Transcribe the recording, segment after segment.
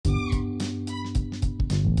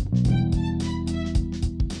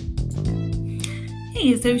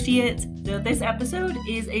Hey associates, so this episode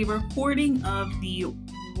is a recording of the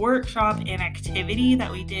workshop and activity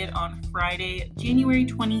that we did on Friday, January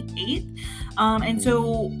 28th. And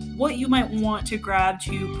so what you might want to grab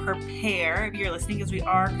to prepare if you're listening, as we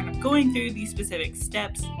are kind of going through these specific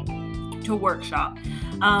steps to workshop.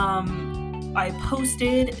 I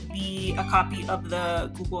posted a copy of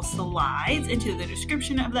the Google Slides into the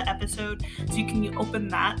description of the episode, so you can open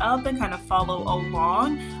that up and kind of follow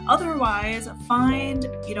along. Otherwise, find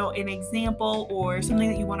an example or something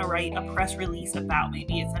that you want to write a press release about.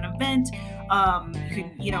 Maybe it's an event.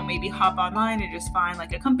 You can maybe hop online and just find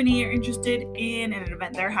like a company you're interested in and an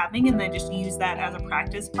event they're having, and then just use that as a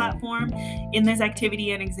practice platform. In this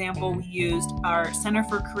activity and example, we used our Center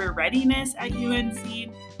for Career Readiness at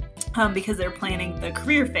UNC. Because they're planning the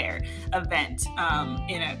career fair event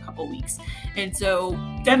in a couple weeks. And so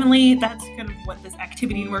definitely that's kind of what this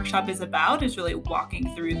activity and workshop is about, is really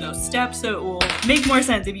walking through those steps. So it will make more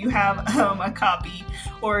sense if you have a copy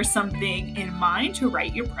or something in mind to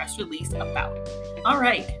write your press release about. All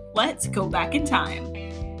right, let's go back in time.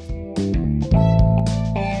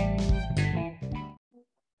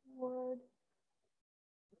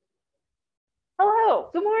 Hello,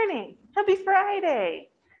 good morning. Happy Friday.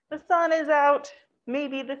 The sun is out,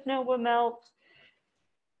 maybe the snow will melt.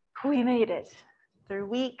 We made it through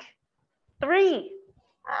week 3.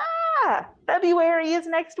 February is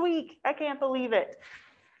next week. I can't believe it.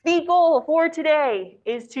 The goal for today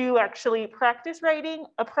is to actually practice writing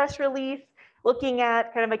a press release, looking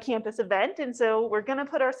at kind of a campus event. And so we're gonna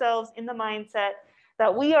put ourselves in the mindset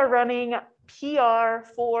that we are running PR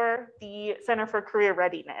for the Center for Career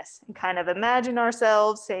Readiness, and kind of imagine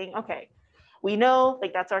ourselves saying, okay, we know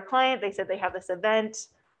like that's our client. They said they have this event.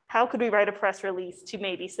 How could we write a press release to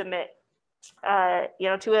maybe submit,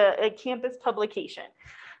 to a campus publication?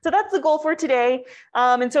 So that's the goal for today.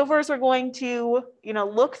 And so first we're going to,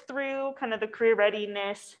 look through kind of the career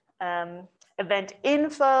readiness event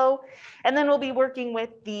info, and then we'll be working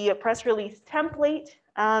with the press release template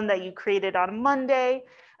that you created on Monday.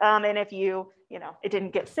 And if it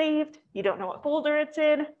didn't get saved, you don't know what folder it's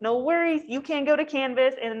in, no worries. You can go to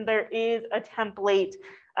Canvas and there is a template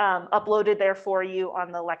uploaded there for you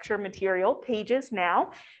on the lecture material pages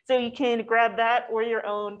now. So you can grab that or your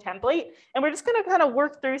own template. And we're just gonna kind of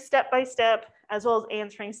work through step by step, as well as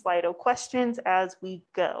answering Slido questions as we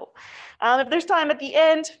go. If there's time at the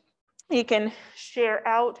end, you can share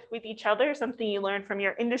out with each other something you learned from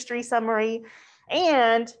your industry summary.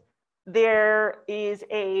 And there is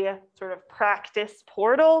a sort of practice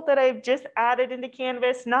portal that I've just added into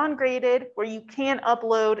Canvas, non-graded, where you can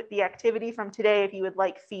upload the activity from today if you would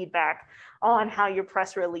like feedback on how your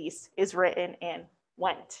press release is written and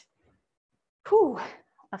went.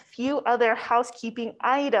 A few other housekeeping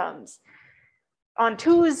items. On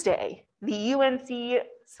Tuesday, the UNC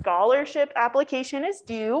scholarship application is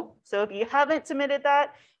due. So if you haven't submitted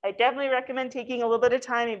that, I definitely recommend taking a little bit of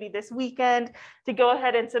time, maybe this weekend, to go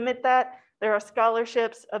ahead and submit that. There are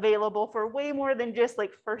scholarships available for way more than just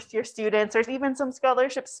like first-year students. There's even some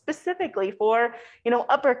scholarships specifically for,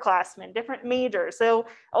 upperclassmen, different majors. So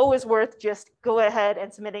always worth just go ahead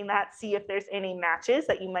and submitting that, see if there's any matches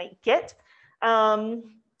that you might get. And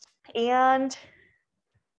yeah,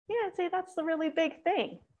 I'd say that's the really big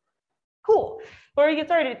thing. Cool. Before we get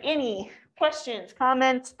started, any questions,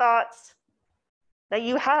 comments, thoughts that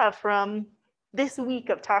you have from this week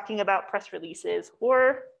of talking about press releases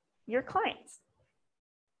or your clients?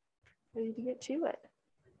 Ready to get to it?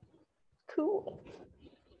 Cool.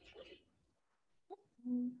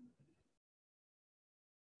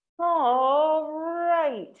 All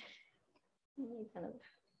right. Let me kind of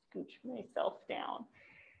scooch myself down.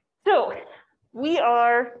 So we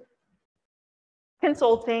are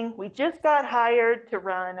consulting. We just got hired to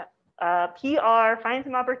run PR, find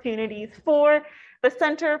some opportunities for the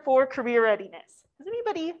Center for Career Readiness. Has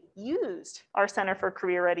anybody used our Center for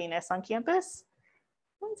Career Readiness on campus?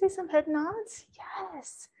 I want to see some head nods.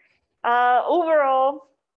 Yes. Overall,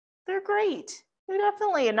 they're great. They're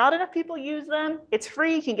definitely, not enough people use them. It's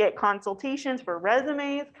free. You can get consultations for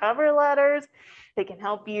resumes, cover letters. They can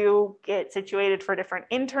help you get situated for different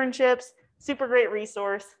internships. Super great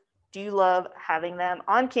resource. Do love having them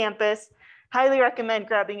on campus. Highly recommend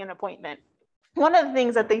grabbing an appointment. One of the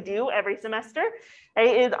things that they do every semester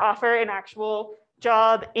is offer an actual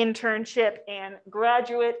job, internship, and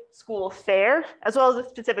graduate school fair, as well as a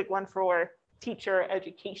specific one for teacher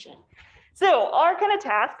education. So our kind of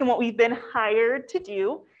task and what we've been hired to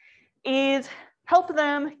do is help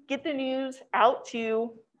them get the news out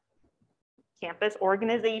to campus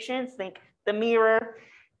organizations. Think the Mirror,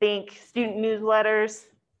 think student newsletters,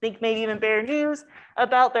 think maybe even bear news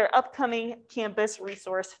about their upcoming campus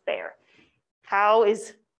resource fair. How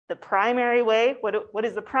is the primary way, what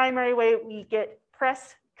is the primary way we get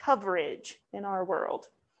press coverage in our world?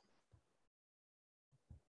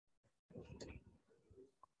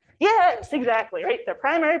 Yes, exactly, right? The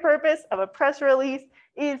primary purpose of a press release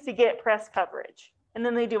is to get press coverage. And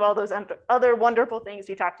then they do all those other wonderful things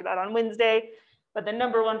we talked about on Wednesday, but the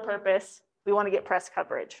number one purpose, we want to get press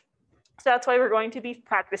coverage. So that's why we're going to be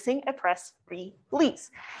practicing a press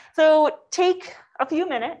release. So take a few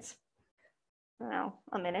minutes,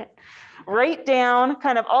 a minute, write down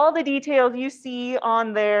kind of all the details you see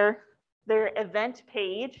on their event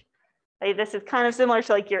page. Like, this is kind of similar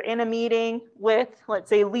to like you're in a meeting with, let's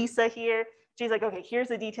say, Lisa here. She's like, okay, here's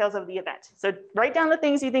the details of the event. So write down the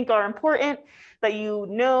things you think are important that you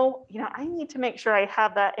know, I need to make sure I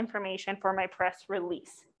have that information for my press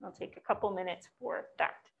release. I'll take a couple minutes for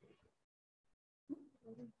that.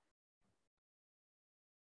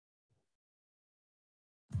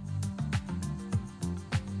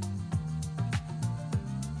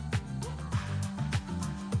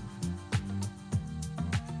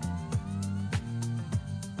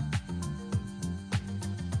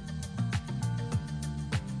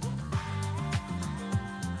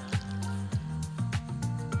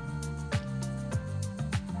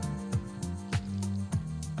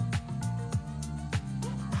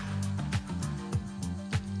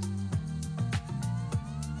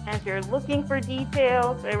 As you're looking for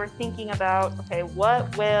details, they were thinking about, okay,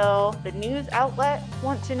 what will the news outlet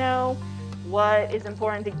want to know? What is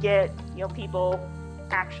important to get, people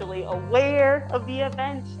actually aware of the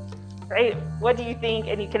event, right? What do you think?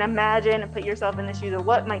 And you can imagine and put yourself in the shoes of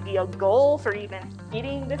what might be a goal for even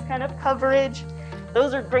getting this kind of coverage.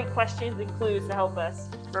 Those are great questions and clues to help us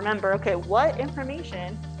remember, okay, what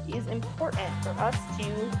information is important for us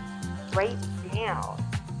to write down?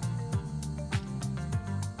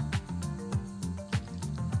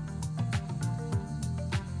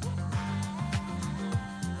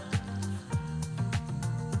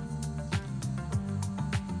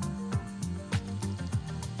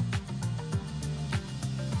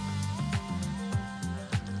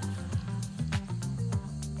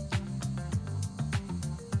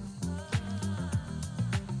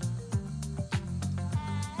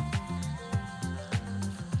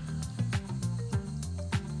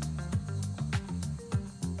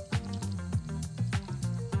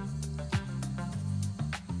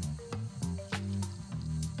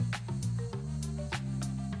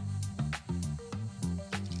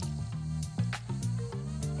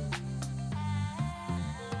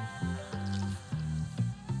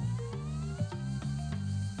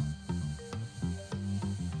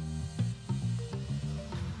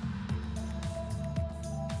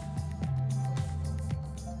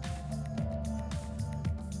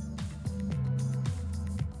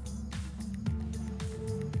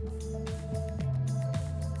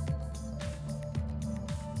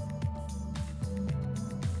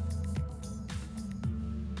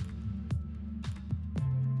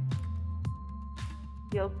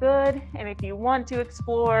 Feel good. And if you want to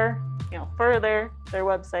explore, further, their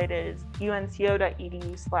website is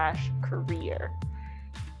unco.edu/career.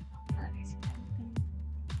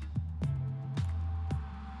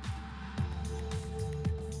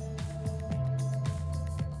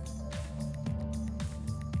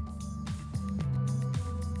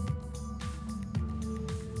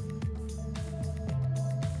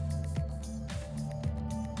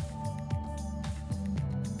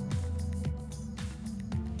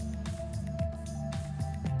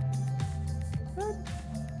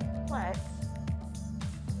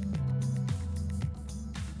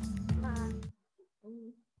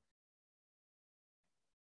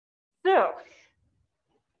 So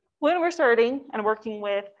when we're starting and working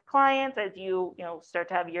with clients, as you start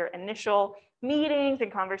to have your initial meetings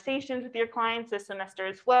and conversations with your clients this semester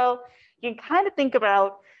as well, you can kind of think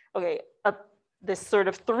about, okay, this sort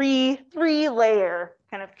of three-layer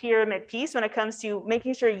kind of pyramid piece when it comes to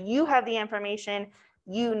making sure you have the information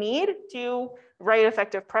you need to write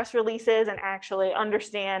effective press releases and actually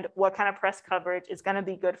understand what kind of press coverage is going to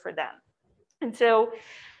be good for them. And so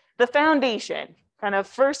the foundation, kind of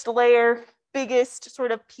first layer, biggest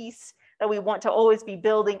sort of piece that we want to always be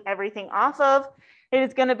building everything off of, it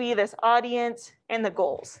is going to be this audience and the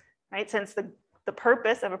goals, right? Since the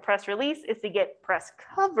purpose of a press release is to get press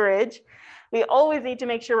coverage, we always need to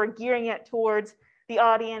make sure we're gearing it towards the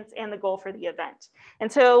audience and the goal for the event.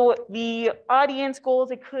 And so the audience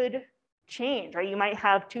goals, it could change, right? You might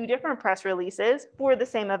have two different press releases for the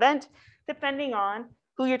same event, depending on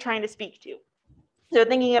who you're trying to speak to. So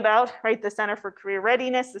thinking about, right, the Center for Career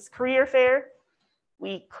Readiness, this career fair,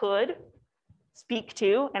 we could speak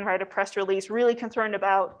to and write a press release really concerned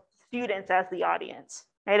about students as the audience,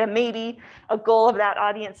 right? And maybe a goal of that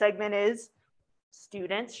audience segment is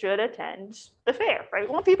students should attend the fair, right?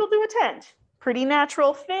 We want people to attend. Pretty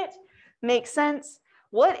natural fit, makes sense.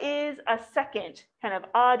 What is a second kind of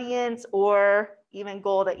audience or even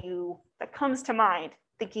goal that comes to mind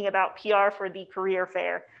thinking about PR for the career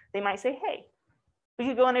fair? They might say, hey, we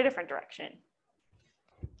could go in a different direction.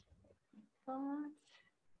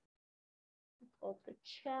 Pull the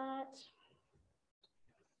chat.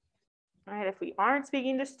 All right, if we aren't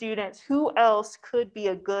speaking to students, who else could be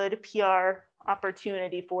a good PR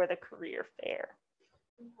opportunity for the career fair?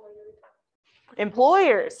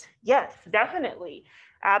 Employers, yes, definitely.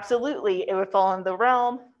 Absolutely. It would fall in the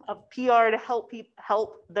realm of PR to help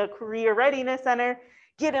the Career Readiness Center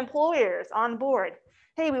get employers on board.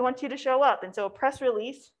 Hey, we want you to show up. And so a press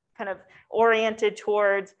release kind of oriented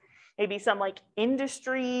towards maybe some like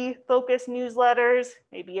industry focused newsletters.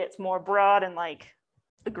 Maybe it's more broad and like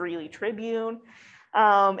the Greeley Tribune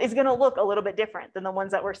is going to look a little bit different than the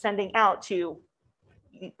ones that we're sending out to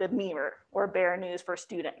the Mirror or Bear News for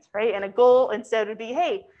students, right? And a goal instead would be,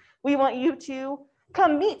 hey, we want you to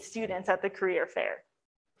come meet students at the career fair.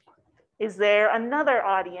 Is there another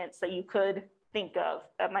audience that you could think of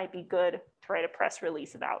that might be good to write a press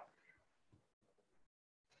release about?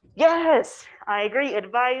 Yes, I agree,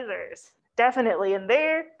 advisors, definitely. And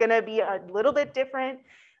they're gonna be a little bit different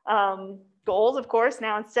goals, of course.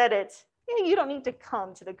 Now instead it's, you don't need to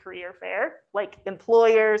come to the career fair, like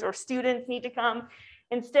employers or students need to come.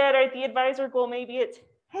 Instead, right, the advisor goal, maybe it's,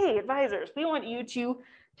 hey, advisors, we want you to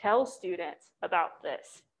tell students about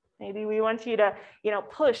this. Maybe we want you to,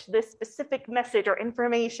 push this specific message or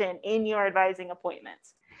information in your advising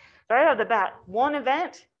appointments. So right off the bat, one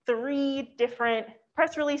event, 3 different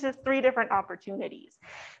press releases, 3 different opportunities.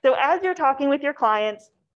 So as you're talking with your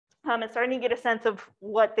clients and starting to get a sense of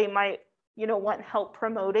what they might, want help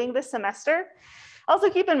promoting this semester, also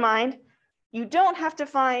keep in mind, you don't have to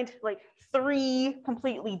find like 3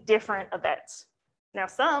 completely different events. Now,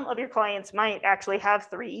 some of your clients might actually have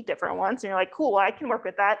 3 different ones, and you're like, cool, I can work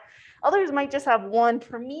with that. Others might just have 1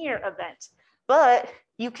 premier event, but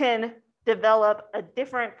you can develop a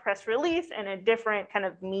different press release and a different kind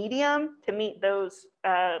of medium to meet those,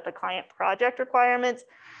 the client project requirements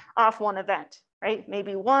off 1 event, right?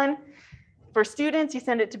 Maybe 1 for students, you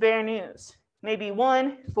send it to Bear News. Maybe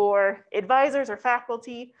 1 for advisors or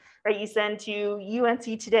faculty, right? You send to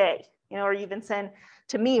UNC Today, or you even send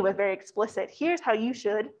to me with very explicit, here's how you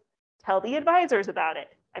should tell the advisors about it.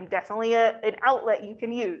 I'm definitely an outlet you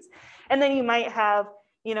can use. And then you might have,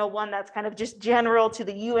 one that's kind of just general to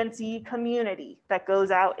the UNC community that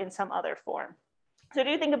goes out in some other form. So do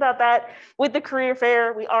you think about that with the career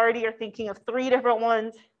fair? We already are thinking of 3 different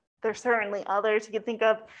ones. There's certainly others you can think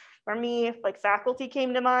of. For me, like faculty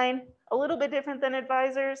came to mind, a little bit different than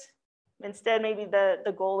advisors. Instead, maybe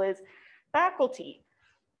the goal is faculty,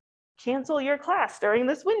 cancel your class during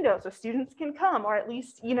this window so students can come, or at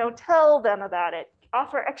least, tell them about it,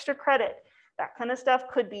 offer extra credit. That kind of stuff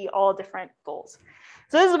could be all different goals.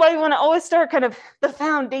 So this is why we want to always start kind of the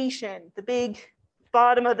foundation, the big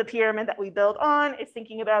bottom of the pyramid that we build on is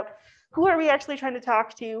thinking about who are we actually trying to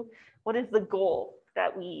talk to? What is the goal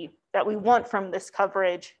that we want from this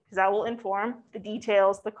coverage? Because that will inform the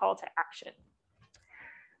details, the call to action.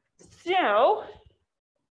 So,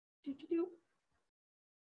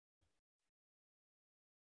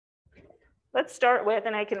 let's start with,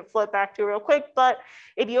 and I can flip back to it real quick, but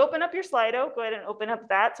if you open up your Slido, go ahead and open up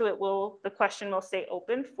that so the question will stay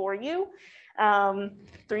open for you.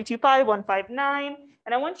 325-159.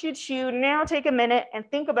 And I want you to now take a minute and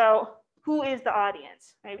think about who is the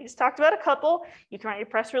audience. Right? We just talked about a couple. You can write your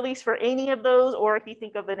press release for any of those, or if you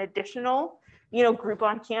think of an additional, group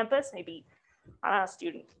on campus, maybe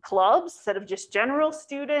student clubs instead of just general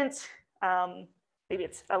students. Maybe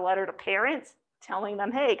it's a letter to parents telling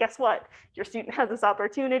them, hey, guess what? Your student has this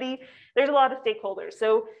opportunity. There's a lot of stakeholders.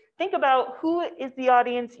 So think about who is the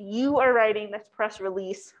audience you are writing this press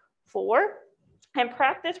release for, and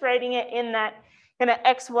practice writing it in that kind of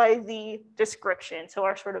XYZ description. So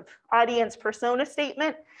our sort of audience persona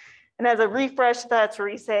statement. And as a refresh, that's where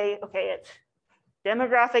you say, okay, it's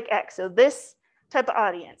demographic X. So this type of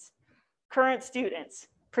audience, current students,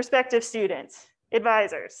 prospective students,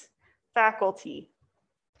 advisors, faculty,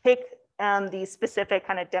 pick the specific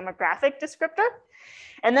kind of demographic descriptor.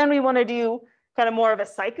 And then we want to do kind of more of a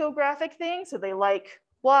psychographic thing. So they like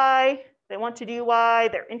Y, they want to do Y,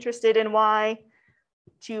 they're interested in Y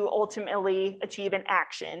to ultimately achieve an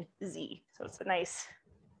action Z. So it's a nice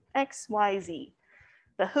X, Y, Z.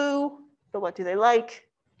 The who, the what do they like,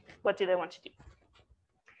 what do they want to do.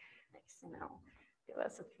 And I'll give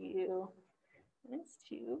us a few minutes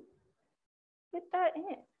to get that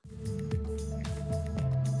in.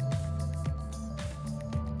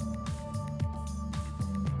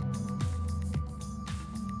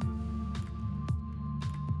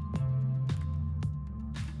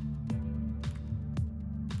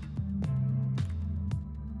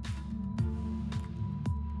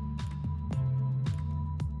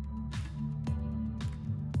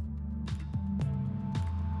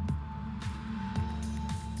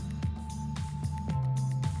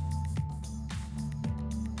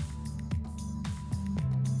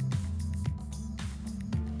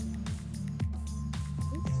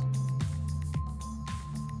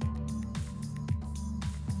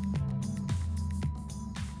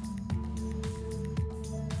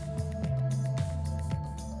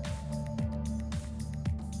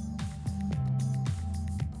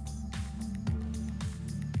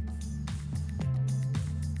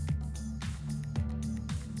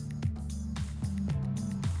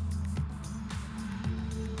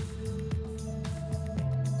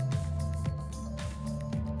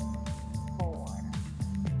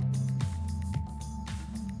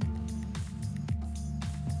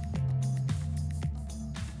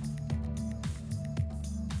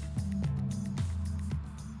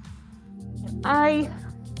 I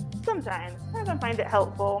sometimes find it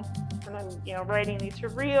helpful when I'm writing these for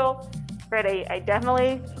real. Right, I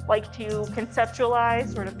definitely like to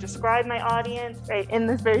conceptualize, sort of describe my audience, right, in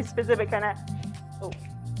this very specific kind of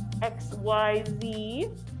X, Y, Z,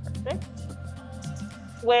 perfect,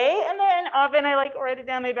 way. And then often I like write it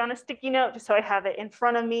down maybe on a sticky note just so I have it in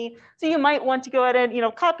front of me. So you might want to go ahead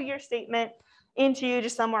and copy your statement into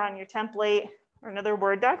just somewhere on your template or another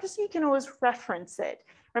Word doc, just so you can always reference it.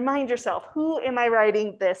 Remind yourself, who am I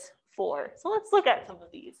writing this for? So let's look at some of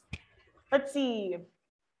these. Let's see.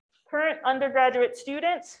 Current undergraduate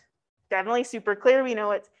students, definitely super clear. We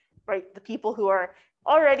know it's right, the people who are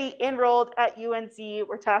already enrolled at UNC.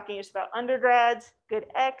 We're talking just about undergrads, good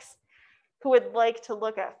X, who would like to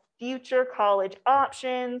look at future college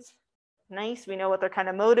options. Nice, we know what they're kind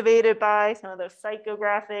of motivated by, some of those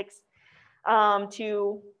psychographics,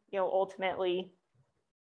 to ultimately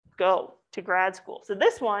go to grad school. So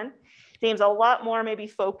this one seems a lot more maybe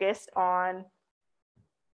focused on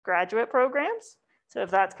graduate programs. So if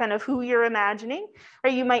that's kind of who you're imagining, or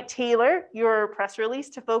you might tailor your press release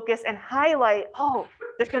to focus and highlight, oh,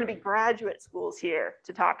 there's going to be graduate schools here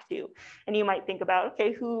to talk to. And you might think about,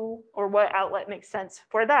 okay, who or what outlet makes sense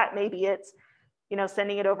for that? Maybe it's,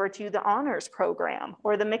 sending it over to the honors program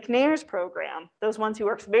or the McNair's program, those ones who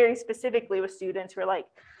work very specifically with students who are like,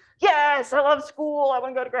 yes, I love school, I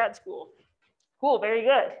want to go to grad school. Cool, very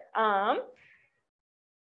good.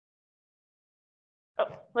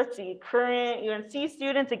 Let's see, current UNC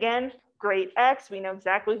students, again, great X, we know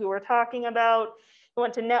exactly who we're talking about. We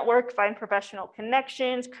want to network, find professional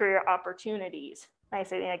connections, career opportunities. Nice,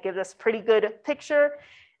 I think that gives us a pretty good picture.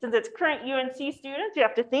 Since it's current UNC students, you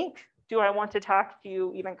have to think, do I want to talk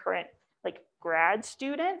to even current grad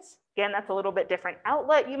students? Again, that's a little bit different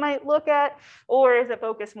outlet you might look at, or is it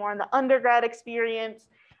focused more on the undergrad experience?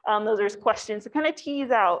 Those are questions to kind of tease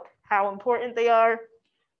out how important they are.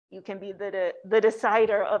 You can be the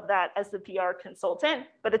decider of that as the PR consultant,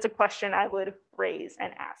 but it's a question I would raise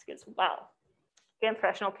and ask as well. Again,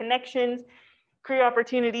 professional connections, career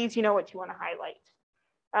opportunities, you know what you want to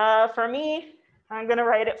highlight. For me, I'm going to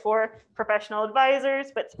write it for professional advisors,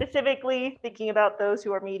 but specifically thinking about those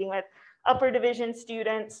who are meeting with upper division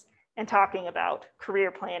students and talking about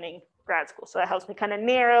career planning grad school. So that helps me kind of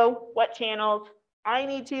narrow what channels I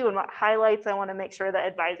need to and what highlights I want to make sure that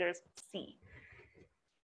advisors see.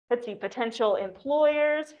 Let's see, potential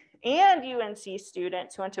employers and UNC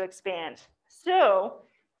students who want to expand. So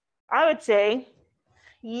I would say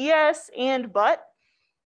yes and but.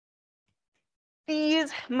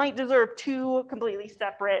 These might deserve two completely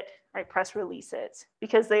separate press releases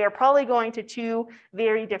because they are probably going to two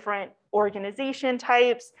very different organization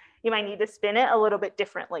types. You might need to spin it a little bit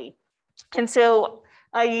differently. And so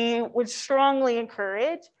I would strongly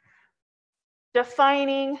encourage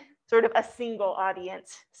defining sort of a single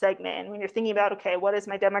audience segment. And when you're thinking about, okay, what is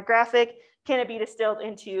my demographic? Can it be distilled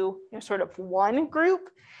into sort of one group?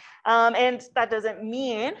 And that doesn't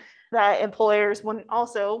mean that employers wouldn't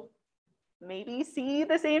also maybe see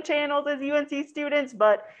the same channels as UNC students,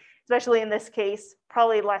 but especially in this case,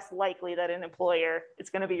 probably less likely that an employer is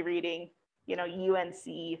going to be reading,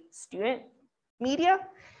 UNC student media.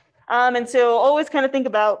 And so always kind of think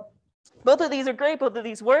about both of these are great, both of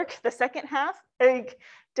these work. The second half,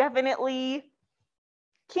 definitely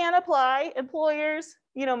can apply. Employers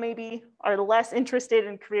maybe are less interested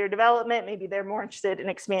in career development. Maybe they're more interested in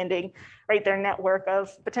expanding, right, their network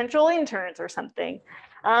of potential interns or something.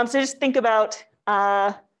 So just think about,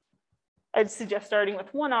 I'd suggest starting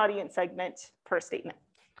with one audience segment per statement.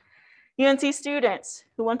 UNC students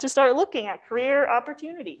who want to start looking at career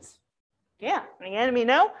opportunities. Yeah, and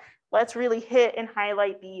again, let's really hit and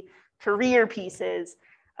highlight the career pieces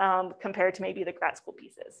compared to maybe the grad school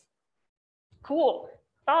pieces. Cool.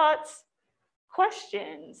 Thoughts,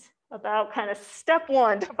 questions about kind of step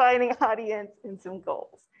one, defining audience and some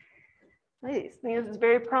goals. Nice. I think this is a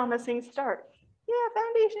very promising start. Yeah,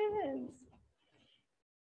 foundations.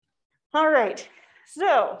 All right.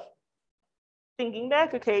 So thinking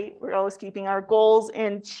back, okay, we're always keeping our goals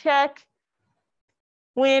in check.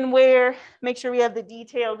 When, where, make sure we have the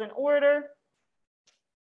details in order.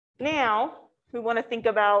 Now, we want to think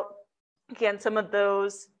about, again, some of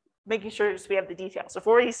those, making sure we have the details. So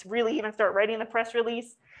before we really even start writing the press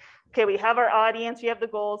release, okay, we have our audience, we have the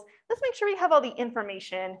goals. Let's make sure we have all the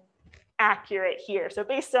information accurate here. So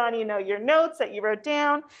based on, your notes that you wrote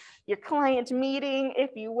down, your client meeting,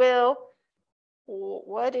 if you will,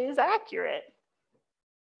 what is accurate?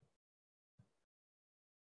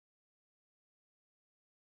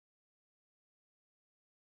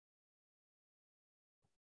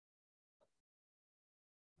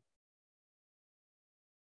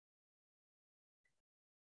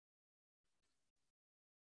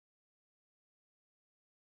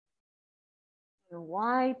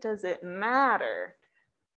 Why does it matter,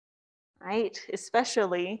 right?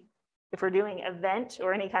 Especially if we're doing event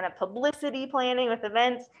or any kind of publicity planning with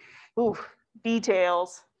events,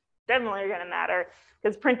 details definitely are going to matter,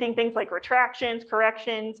 because printing things like retractions,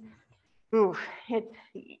 corrections, you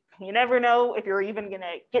never know if you're even going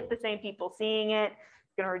to get the same people seeing it.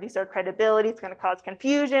 It's going to reduce our credibility. It's going to cause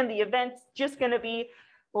confusion. The event's just going to be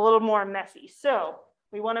a little more messy. So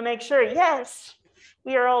we want to make sure, yes,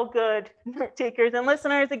 we are all good note takers and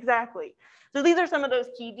listeners, exactly. So these are some of those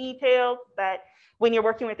key details that when you're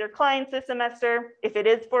working with your clients this semester, if it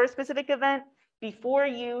is for a specific event, before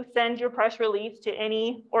you send your press release to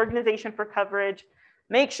any organization for coverage,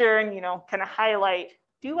 make sure and, kind of highlight,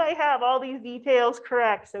 do I have all these details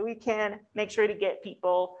correct, so we can make sure to get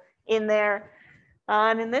people in there.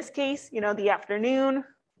 And in this case, the afternoon,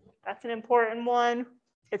 that's an important one.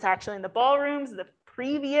 It's actually in the ballrooms. The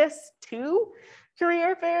previous 2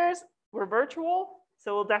 career fairs were virtual.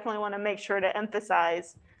 So we'll definitely want to make sure to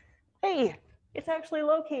emphasize, hey, it's actually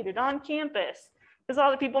located on campus. Because a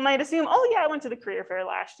lot of people might assume, oh yeah, I went to the career fair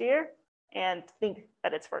last year, and think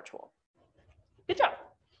that it's virtual. Good job.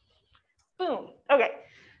 Boom. Okay.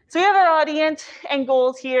 So we have our audience and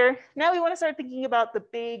goals here. Now we want to start thinking about the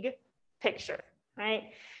big picture, right?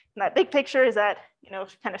 And that big picture is that,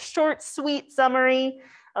 kind of short, sweet summary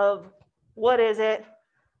of what is it,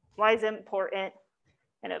 why is it important,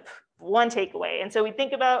 kind of one takeaway. And so we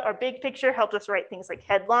think about our big picture helps us write things like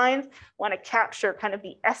headlines, want to capture kind of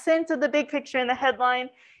the essence of the big picture in the headline.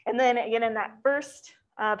 And then again, in that first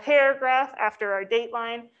paragraph after our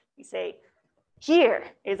dateline, we say, here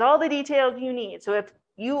is all the details you need. So if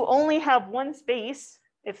you only have one space,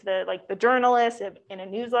 if the journalist in a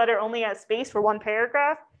newsletter only has space for one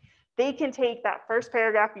paragraph, they can take that first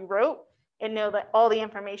paragraph you wrote and know that all the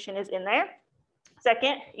information is in there.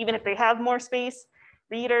 Second, even if they have more space,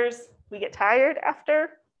 readers, we get tired after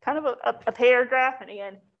kind of a paragraph. And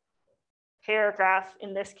again, paragraph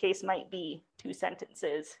in this case might be 2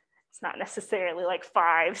 sentences. It's not necessarily like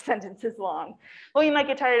 5 sentences long. Well, you might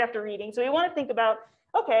get tired after reading. So we want to think about,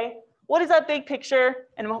 okay, what is that big picture?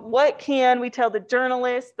 And what can we tell the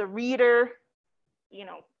journalist, the reader,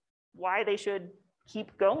 why they should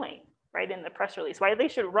keep going, right, in the press release, why they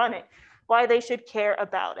should run it, why they should care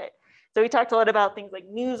about it. So we talked a lot about things like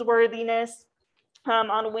newsworthiness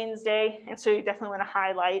on Wednesday. And so you definitely want to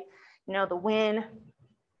highlight, the when,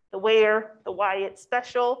 the where, the why it's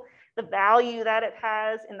special, the value that it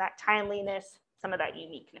has, and that timeliness, some of that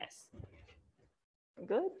uniqueness.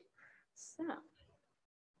 Good. So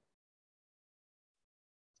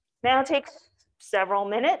now take several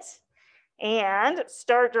minutes and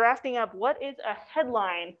start drafting up what is a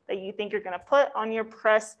headline that you think you're going to put on your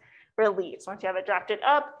press release. Once you have it drafted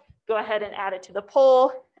up, go ahead and add it to the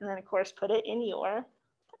poll, and then of course put it in your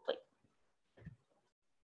template.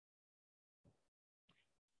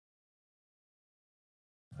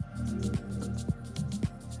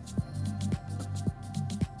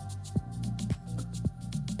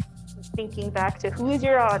 Thinking back to who is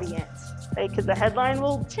your audience, right? Because the headline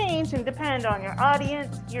will change and depend on your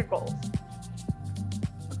audience, your goals.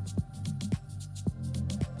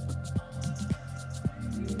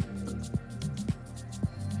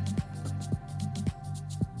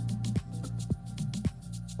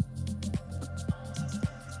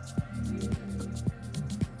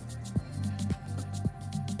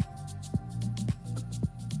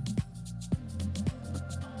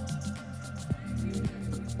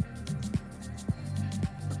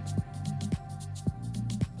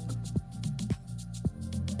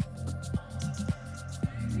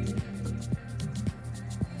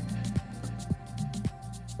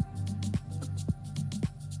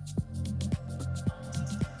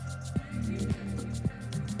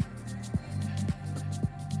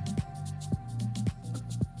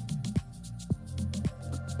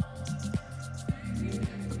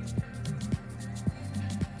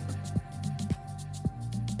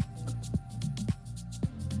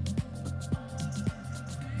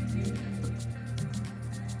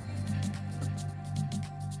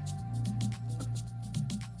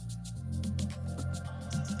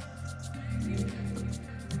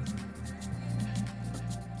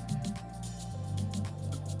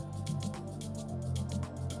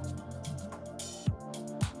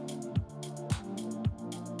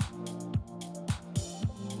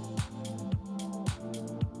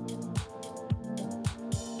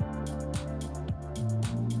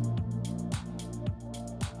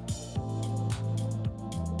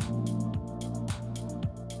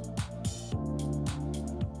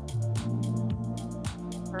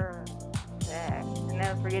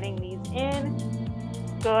 we're getting these in.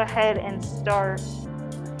 Go ahead and start.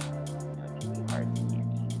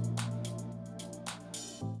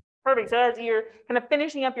 Perfect. So as you're kind of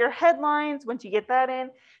finishing up your headlines, once you get that in,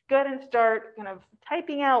 go ahead and start kind of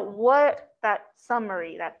typing out what that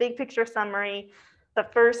summary, that big picture summary, the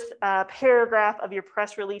first paragraph of your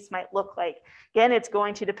press release might look like. Again, it's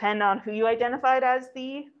going to depend on who you identified as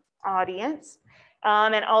the audience,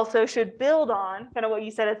 and also should build on kind of what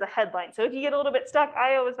you said as the headline. So if you get a little bit stuck,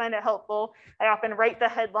 I always find it helpful. I often write the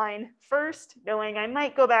headline first, knowing I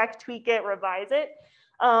might go back, tweak it, revise it.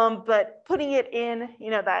 But putting it in,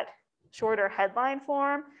 that shorter headline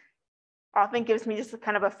form often gives me just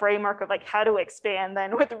kind of a framework of like how to expand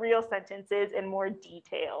then with real sentences and more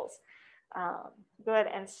details. Go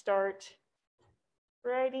ahead and start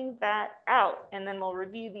writing that out, and then we'll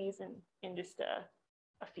review these in just a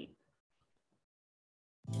few.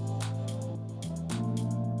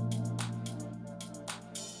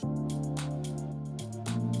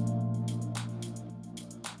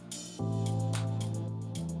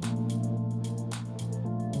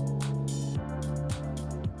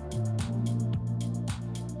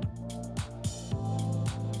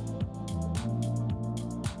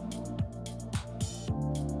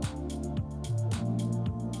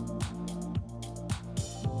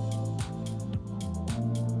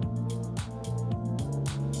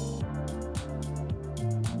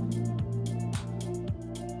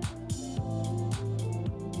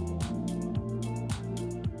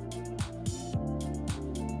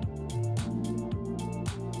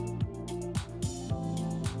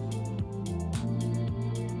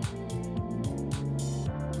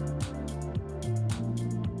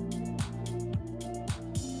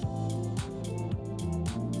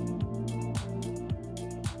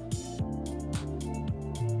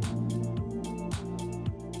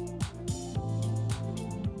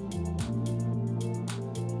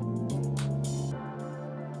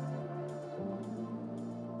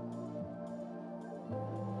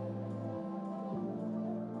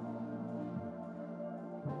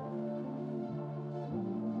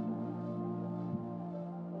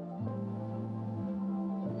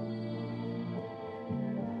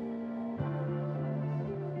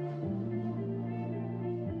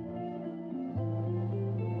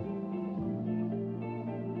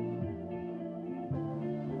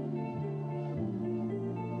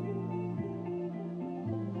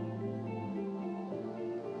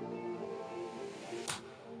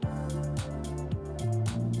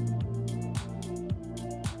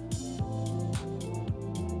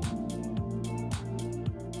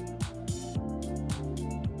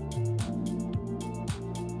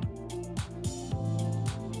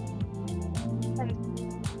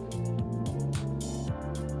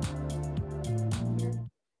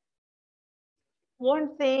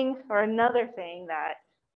 One thing or another thing that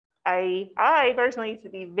I personally used to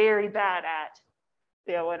be very bad at,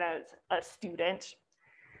 when I was a student,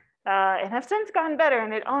 and have since gotten better.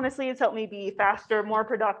 And it honestly has helped me be faster, more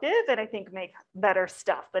productive, and I think make better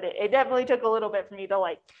stuff. But it definitely took a little bit for me to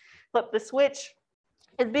like flip the switch,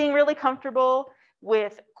 is being really comfortable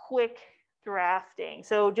with quick drafting.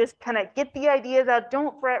 So just kind of get the ideas out.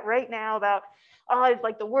 Don't fret right now about, is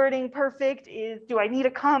like the wording perfect? Do I need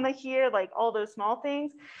a comma here? Like all those small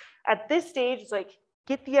things. At this stage, it's like,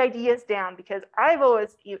 get the ideas down, because I've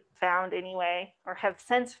always found anyway, or have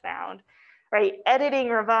since found, right, editing,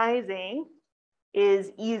 revising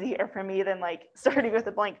is easier for me than like starting with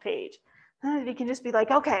a blank page. You can just be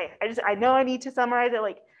like, okay, I know I need to summarize it.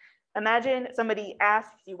 Like, imagine somebody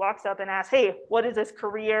walks up and asks, hey, what is this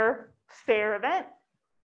career fair event?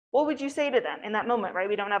 What would you say to them in that moment, right?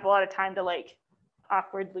 We don't have a lot of time to like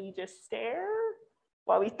awkwardly just stare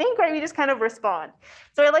while we think, right? We just kind of respond.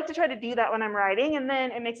 So I like to try to do that when I'm writing, and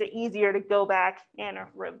then it makes it easier to go back and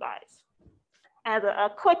revise. As a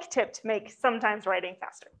quick tip to make sometimes writing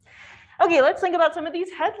faster. Okay, let's think about some of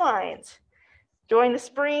these headlines. Join the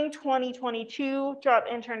spring 2022 job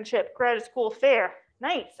internship graduate school fair.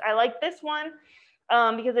 Nice, I like this one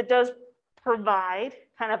because it does provide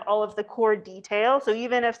kind of all of the core details. So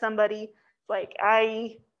even if somebody like,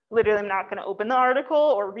 I literally am not going to open the article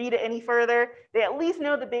or read it any further, they at least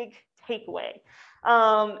know the big takeaway.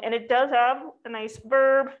 And it does have a nice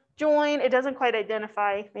verb, join. It doesn't quite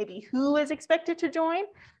identify maybe who is expected to join.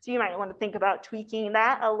 So you might want to think about tweaking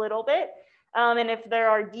that a little bit. And if there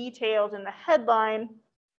are details in the headline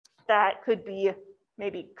that could be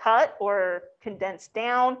maybe cut or condensed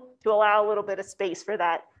down to allow a little bit of space for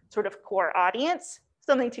that sort of core audience,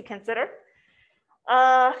 something to consider.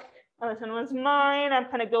 This one was mine. I'm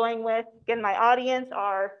kind of going with, again, my audience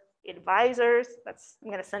are advisors. I'm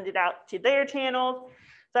going to send it out to their channels.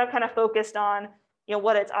 So I'm kind of focused on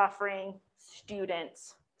what it's offering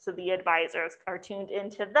students. So the advisors are tuned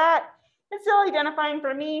into that. It's still identifying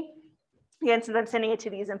for me, again, since I'm sending it to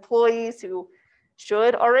these employees who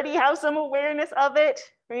should already have some awareness of it.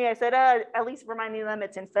 For me, I said, at least reminding them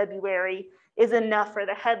it's in February is enough for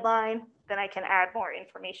the headline. Then I can add more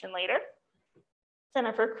information later.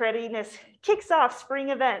 Center for Readiness kicks off spring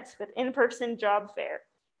events with in-person job fair.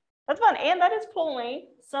 That's fun, and that is pulling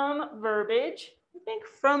some verbiage, I think,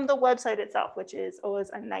 from the website itself, which is always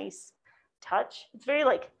a nice touch. It's very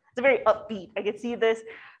it's a very upbeat. I could see this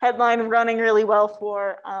headline running really well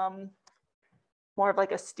for more of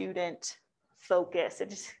like a student focus. It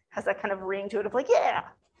just has that kind of ring to it of like, yeah,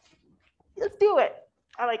 let's do it.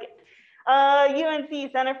 I like it.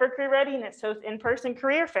 UNC Center for Career Readiness hosts in-person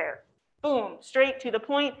career fair. Boom, straight to the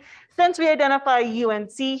point. Since we identify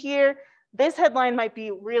UNC here, this headline might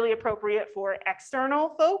be really appropriate for external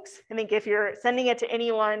folks. I think if you're sending it to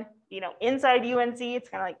anyone, inside UNC, it's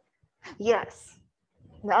kind of like, yes,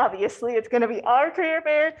 obviously it's going to be our career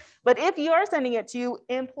fair. But if you are sending it to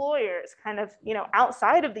employers kind of,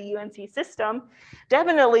 outside of the UNC system,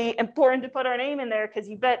 definitely important to put our name in there, because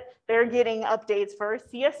you bet they're getting updates for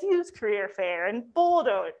CSU's career fair and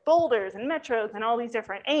Boulders and Metros and all these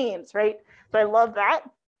different aims, right? So I love that.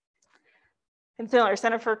 And similar,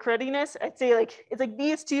 Center for Readiness, I'd say it's like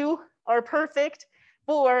these two are perfect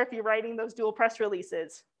for if you're writing those dual press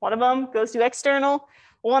releases. One of them goes to external,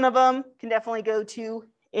 one of them can definitely go to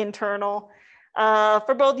internal.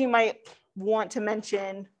 For both, you might want to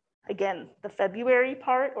mention, again, the February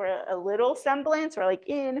part or a little semblance, or like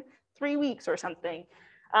in 3 weeks or something.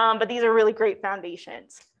 But these are really great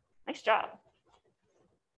foundations. Nice job.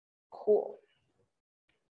 Cool.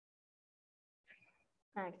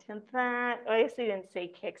 Back to that. I guess they didn't say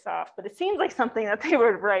kicks off, but it seems like something that they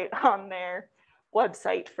would write on their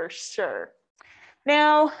website for sure.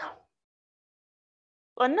 Now,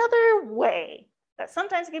 another way that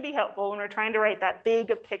sometimes can be helpful when we're trying to write that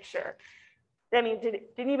big picture. I mean, did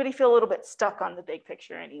anybody feel a little bit stuck on the big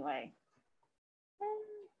picture anyway?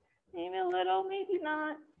 Maybe a little, maybe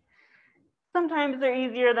not. Sometimes they're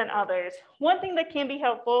easier than others. One thing that can be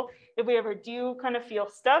helpful if we ever do kind of feel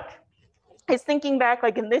stuck is thinking back,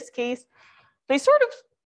 like in this case, they sort of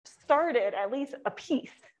started at least a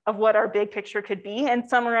piece of what our big picture could be and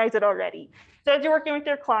summarize it already. So as you're working with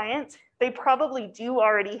your clients, they probably do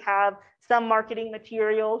already have some marketing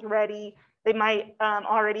materials ready. They might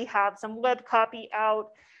already have some web copy out,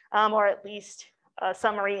 or at least a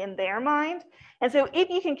summary in their mind. And so if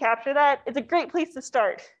you can capture that, it's a great place to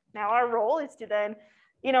start. Now our role is to then,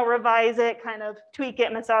 revise it, kind of tweak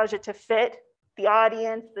it, massage it to fit the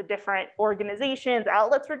audience, the different organizations,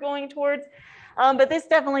 outlets we're going towards. But this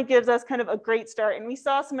definitely gives us kind of a great start. And we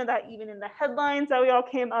saw some of that even in the headlines that we all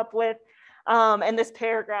came up with. And this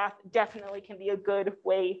paragraph definitely can be a good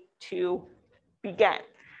way to begin.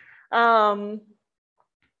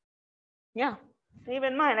 Yeah, keep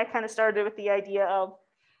in mind, I kind of started with the idea of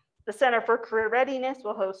the Center for Career Readiness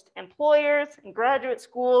will host employers and graduate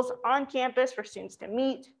schools on campus for students to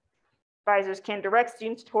meet. Advisors can direct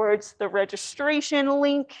students towards the registration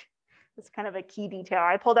link. It's kind of a key detail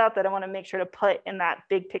I pulled out that I want to make sure to put in that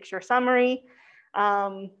big picture summary,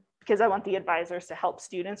 because I want the advisors to help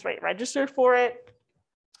students register for it.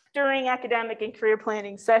 During academic and career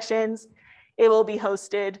planning sessions, it will be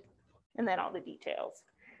hosted, and then all the details.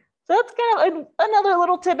 So that's kind of another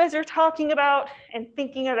little tip as you're talking about and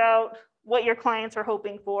thinking about what your clients are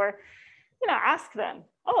hoping for. Ask them,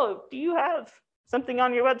 oh, do you have something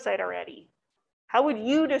on your website already? How would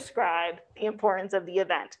you describe the importance of the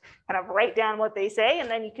event? Kind of write down what they say, and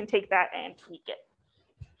then you can take that and tweak it.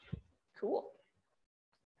 Cool.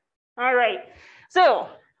 All right, so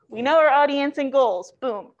we know our audience and goals.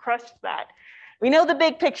 Boom, crushed that. We know the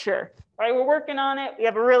big picture, right? We're working on it. We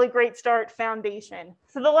have a really great start foundation.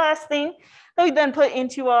 So the last thing that we then put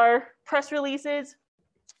into our press releases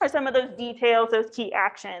are some of those details, those key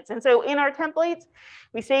actions. And so in our templates,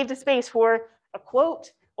 we saved a space for a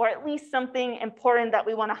quote, or at least something important that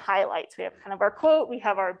we want to highlight. So we have kind of our quote, we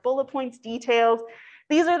have our bullet points, details.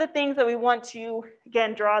 These are the things that we want to,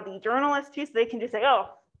 again, draw the journalist to, so they can just say, oh,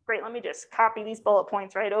 great, let me just copy these bullet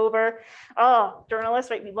points right over. Oh, journalists,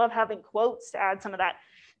 right, we love having quotes to add some of that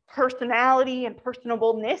personality and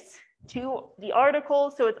personableness to the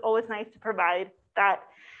article. So it's always nice to provide that.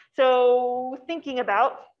 So thinking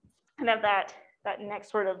about kind of that next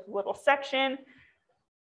sort of little section,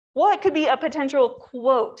 what could be a potential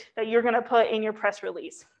quote that you're going to put in your press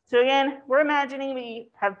release? So again, we're imagining we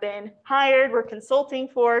have been hired, we're consulting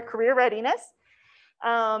for career readiness,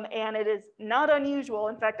 and it is not unusual.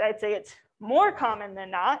 In fact, I'd say it's more common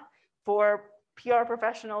than not for PR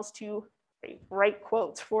professionals to They write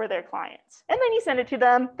quotes for their clients. And then you send it to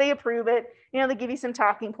them, they approve it, they give you some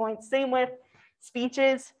talking points. Same with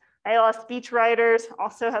speeches. A lot of speech writers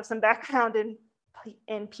also have some background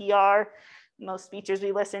in PR. Most speeches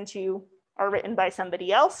we listen to are written by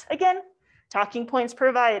somebody else. Again, talking points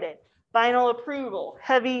provided, final approval,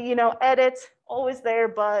 heavy, edits, always there,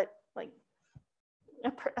 but like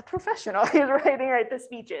a professional is writing the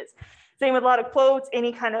speeches. Same with a lot of quotes,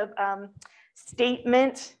 any kind of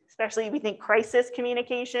statement, especially if we think crisis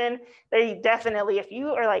communication. They definitely, if you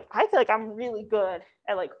are like, I feel like I'm really good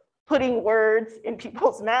at like putting words in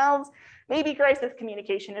people's mouths, maybe crisis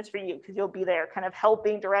communication is for you because you'll be there kind of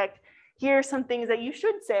helping direct. Here's some things that you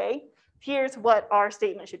should say. Here's what our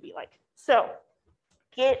statement should be like. So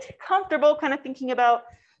get comfortable kind of thinking about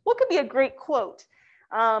what could be a great quote.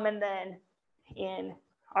 And then in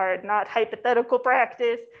our not hypothetical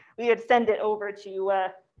practice, we would send it over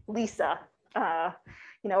to Lisa,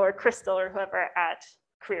 or Crystal or whoever at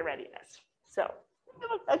Career Readiness. So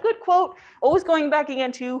a good quote, always going back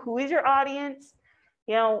again to who is your audience,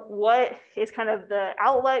 what is kind of the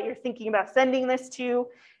outlet you're thinking about sending this to,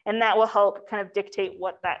 and that will help kind of dictate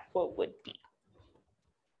what that quote would be.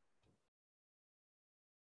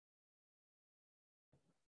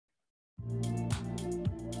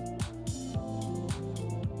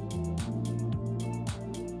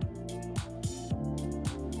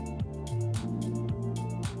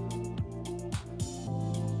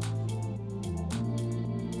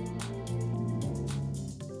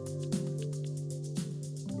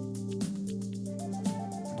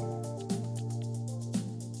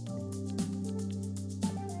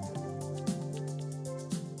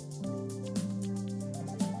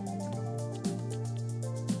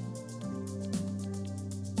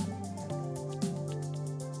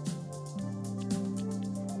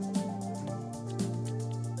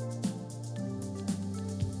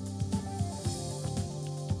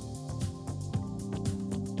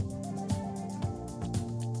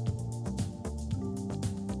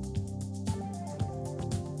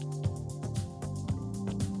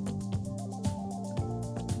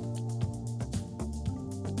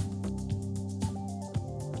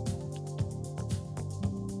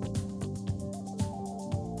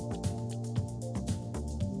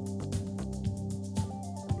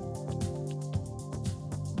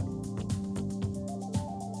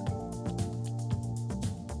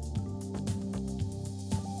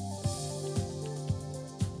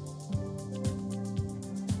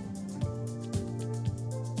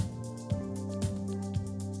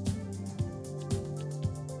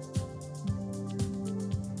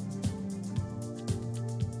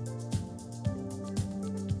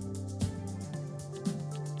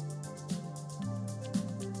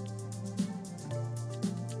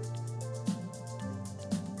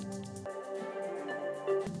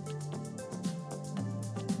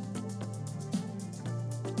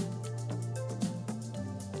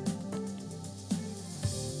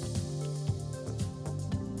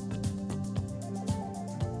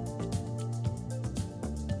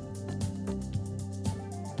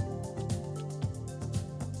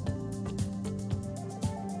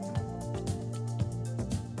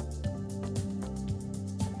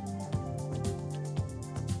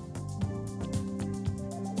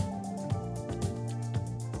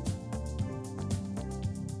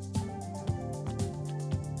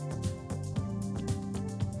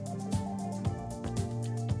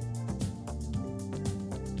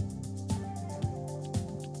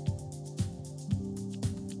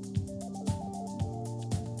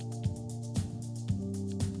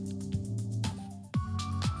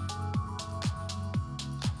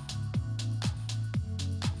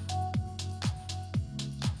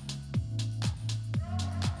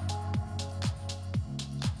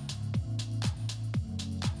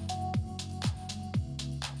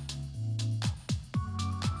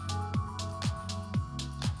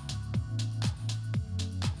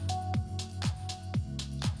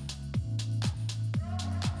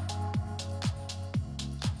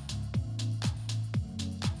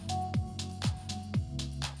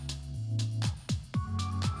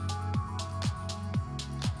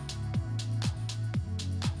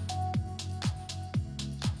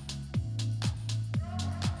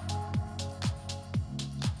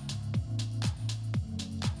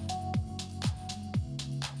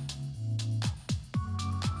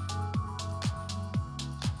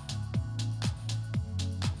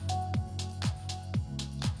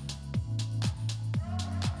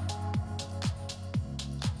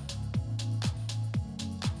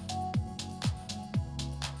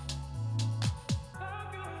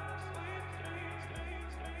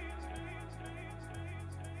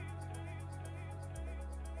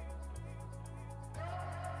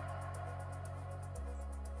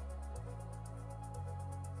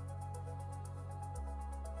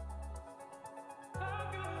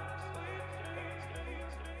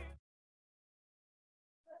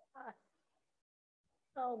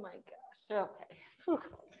 Oh my gosh. Okay. Whew.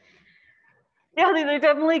 Yeah, these are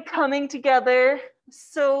definitely coming together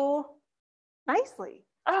so nicely.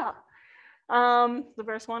 The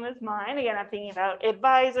first one is mine. Again, I'm thinking about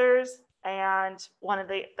advisors, and one of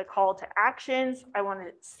the call to actions I want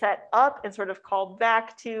to set up and sort of call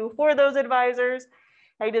back to for those advisors.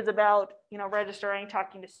 It is about, registering,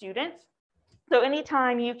 talking to students. So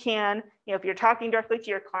anytime you can, if you're talking directly to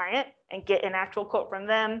your client and get an actual quote from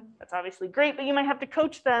them, that's obviously great, but you might have to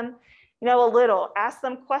coach them, a little, ask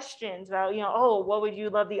them questions about, oh, what would you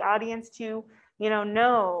love the audience to,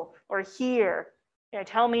 know or hear?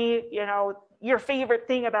 Tell me, your favorite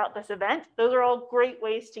thing about this event. Those are all great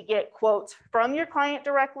ways to get quotes from your client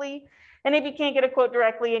directly. And if you can't get a quote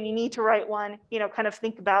directly and you need to write one, kind of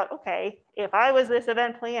think about, okay, if I was this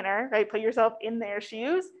event planner, right, put yourself in their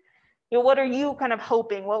shoes. What are you kind of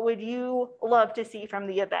hoping? What would you love to see from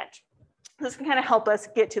the event? This can kind of help us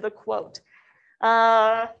get to the quote.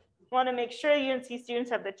 Want to make sure UNC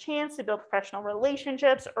students have the chance to build professional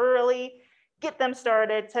relationships early, get them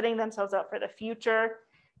started, setting themselves up for the future.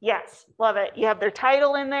 Yes, love it. You have their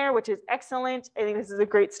title in there, which is excellent. I think this is a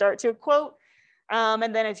great start to a quote.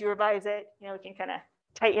 And then as you revise it, we can kind of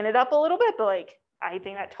tighten it up a little bit, but I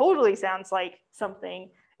think that totally sounds like something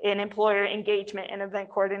an employer engagement and event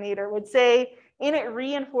coordinator would say, and it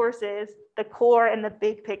reinforces the core and the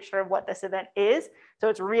big picture of what this event is. So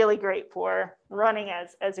it's really great for running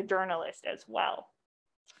as a journalist as well.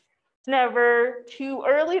 It's never too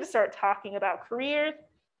early to start talking about careers.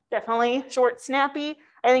 Definitely short, snappy.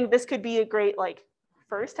 I think this could be a great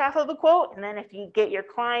first half of a quote. And then if you get your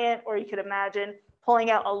client, or you could imagine pulling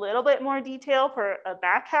out a little bit more detail for a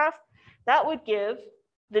back half, that would give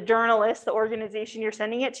the journalist, the organization you're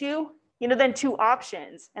sending it to, then two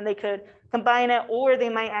options, and they could combine it, or they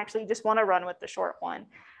might actually just want to run with the short one.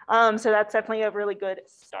 So that's definitely a really good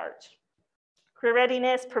start. Career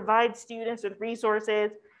readiness provides students with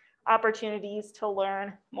resources, opportunities to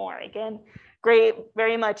learn more. Again, great,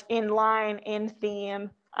 very much in line, in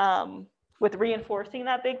theme with reinforcing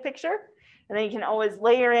that big picture. And then you can always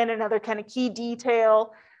layer in another kind of key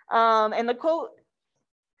detail. And the quote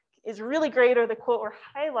is really great, or the quote or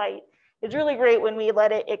highlight is really great when we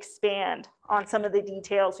let it expand on some of the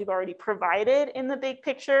details we've already provided in the big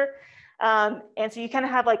picture. And so you kind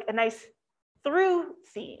of have a nice through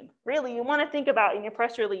theme. Really, you want to think about in your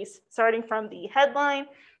press release, starting from the headline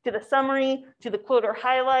to the summary, to the quote or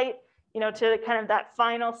highlight, to kind of that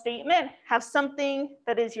final statement, have something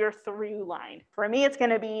that is your through line. For me, it's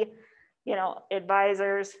going to be,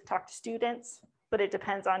 advisors, talk to students, but it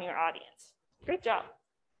depends on your audience. Great job.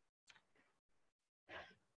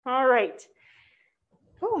 All right.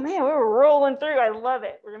 Oh man, we're rolling through. I love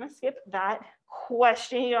it. We're gonna skip that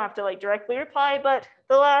question. You don't have to directly reply, but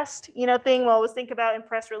the last thing we'll always think about in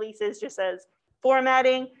press releases, just as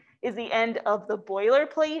formatting, is the end of the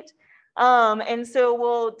boilerplate. And so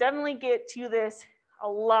we'll definitely get to this a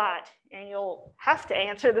lot, and you'll have to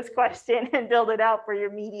answer this question and build it out for your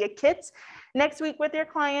media kits next week with your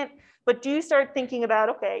client. But do start thinking about,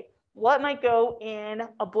 okay, what might go in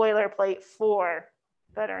a boilerplate for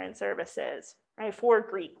veteran services, right? For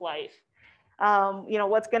Greek life.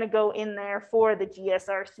 What's going to go in there for the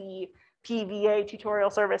GSRC, PVA, tutorial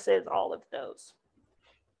services, all of those.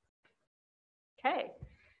 Okay,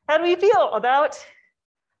 how do we feel about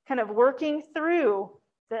kind of working through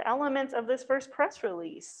the elements of this first press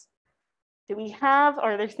release?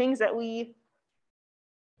 Are there things that we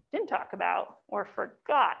didn't talk about or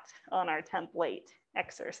forgot on our template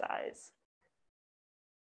exercise?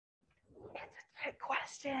 It's a good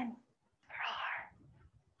question.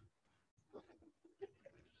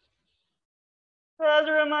 So as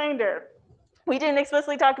a reminder, we didn't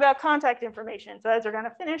explicitly talk about contact information. So as we're kind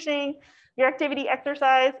of finishing your activity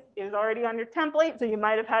exercise, it was already on your template, so you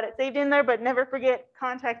might have had it saved in there, but never forget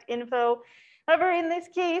contact info. However, in this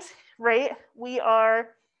case, right, we are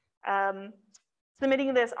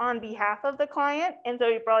submitting this on behalf of the client. And so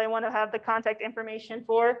you probably want to have the contact information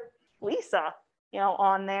for Lisa,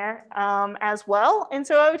 on there as well. And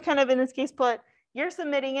so I would kind of, in this case, put you're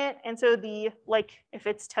submitting it. And so if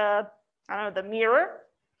it's to, the Mirror,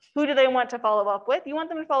 who do they want to follow up with? You want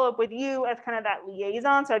them to follow up with you as kind of that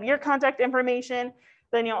liaison. So have your contact information.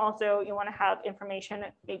 Then you want to have information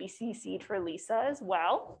maybe CC'd for Lisa as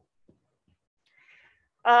well.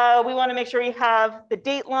 We want to make sure you have the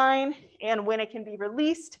date line and when it can be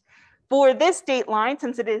released. For this date line,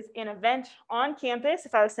 since it is an event on campus,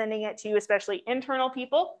 if I was sending it to especially internal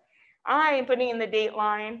people, I am putting in the date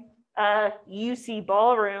line UC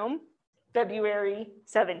Ballroom, February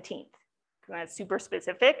 17th. that's super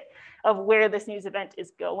specific of where this news event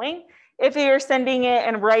is going. If you're sending it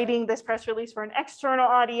and writing this press release for an external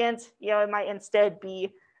audience, it might instead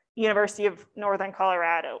be University of Northern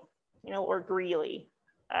Colorado, or Greeley,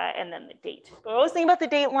 and then the date. But always think about the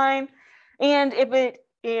date line. And if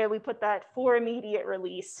we put that for immediate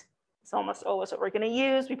release, it's almost always what we're going to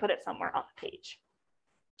use. We put it somewhere on the page.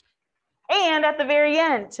 And at the very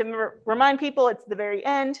end, to remind people it's the very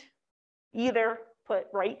end, either put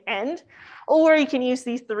right end, or you can use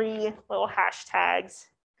these 3 little hashtags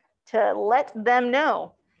to let them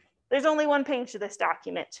know there's only one page to this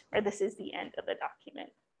document, or this is the end of the document.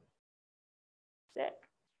 Sick.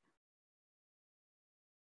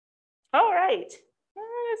 All right,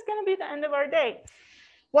 it's going to be the end of our day.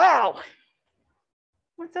 Wow,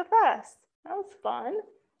 went so fast. That was fun.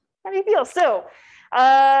 How do you feel? So,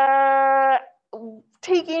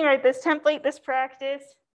 taking this template, this practice,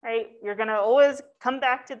 right? You're going to always come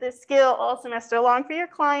back to this skill all semester long for your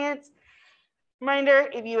clients. Reminder,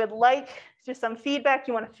 if you would like just some feedback,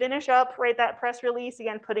 you want to finish up, write that press release,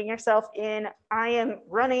 again, putting yourself in, I am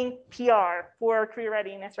running PR for career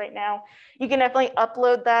readiness right now. You can definitely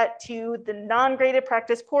upload that to the non-graded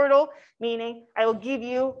practice portal, meaning I will give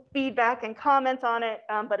you feedback and comments on it,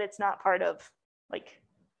 but it's not part of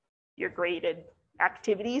your graded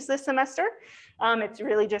activities this semester. It's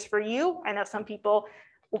really just for you. I know some people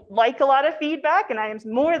like a lot of feedback, and I am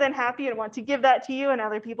more than happy and want to give that to you. And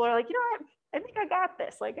other people are like, what? I think I got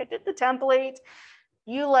this. I did the template.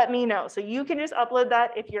 You let me know. So you can just upload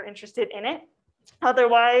that if you're interested in it.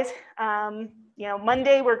 Otherwise,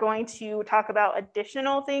 Monday we're going to talk about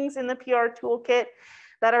additional things in the PR toolkit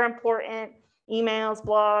that are important: emails,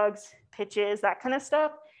 blogs, pitches, that kind of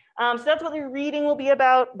stuff. So that's what the reading will be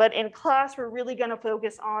about. But in class, we're really going to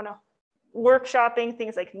focus on workshopping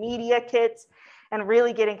things like media kits and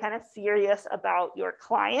really getting kind of serious about your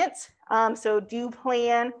clients. So do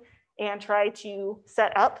plan and try to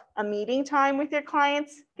set up a meeting time with your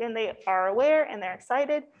clients. Again, they are aware and they're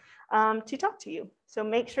excited to talk to you. So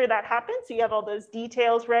make sure that happens. So you have all those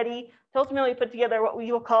details ready to ultimately put together what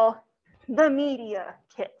we will call the media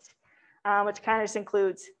kit, which kind of just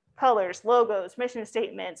includes colors, logos, mission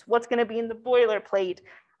statements, what's going to be in the boilerplate,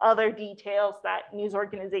 other details that news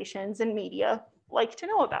organizations and media like to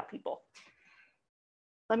know about people.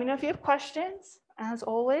 Let me know if you have questions. As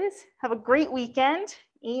always, have a great weekend,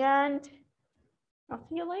 and I'll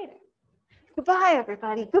see you later. Goodbye,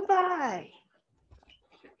 everybody. Goodbye.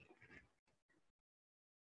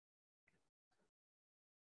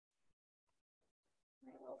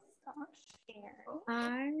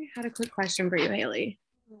 I had a quick question for you, Haley.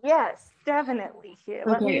 Yes, definitely. Here,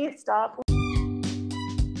 let me stop.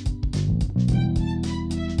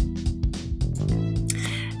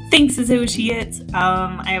 Thanks, associates.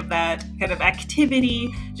 I have that kind of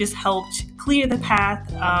activity just helped clear the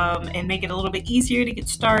path and make it a little bit easier to get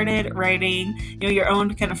started writing, your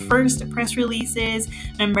own kind of first press releases.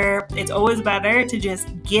 Remember, it's always better to just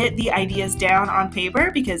get the ideas down on paper,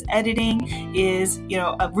 because editing is,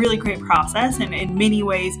 a really great process and in many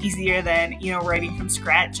ways easier than, writing from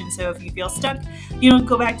scratch. And so if you feel stuck,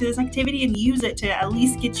 go back to this activity and use it to at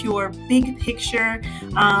least get your big picture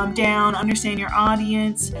down, understand your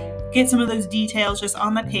audience, get some of those details just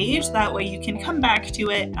on the page. That way you can come back to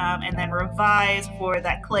it and then revise for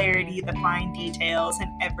that clarity, the fine details, and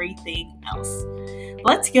everything else.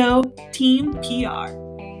 Let's go, Team PR.